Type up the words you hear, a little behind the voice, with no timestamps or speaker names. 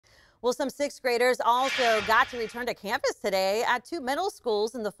Well, some sixth graders also got to return to campus today at two middle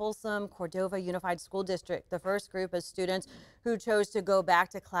schools in the Folsom-Cordova Unified School District. The first group of students who chose to go back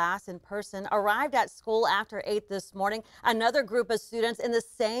to class in person arrived at school after 8 this morning. Another group of students in the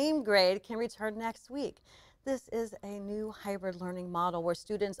same grade can return next week. This is a new hybrid learning model where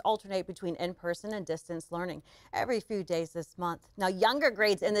students alternate between in-person and distance learning every few days this month. Now, younger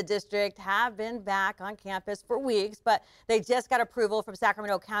grades in the district have been back on campus for weeks, but they just got approval from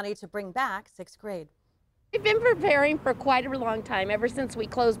Sacramento County to bring back sixth grade. We've been preparing for quite a long time, ever since we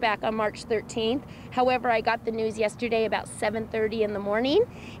closed back on March 13th. However, I got the news yesterday about 7:30 in the morning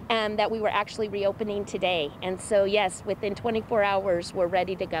and that we were actually reopening today. And so, yes, within 24 hours, we're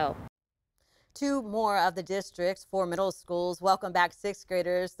ready to go. Two more of the district's four middle schools welcome back sixth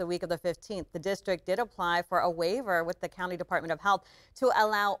graders the week of the 15th. The district did apply for a waiver with the County Department of Health to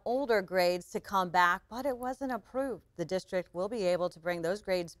allow older grades to come back, but it wasn't approved. The district will be able to bring those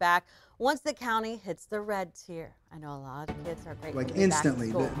grades back once the county hits the red tier. I know a lot of kids are grateful to be back in instantly.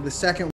 school. The second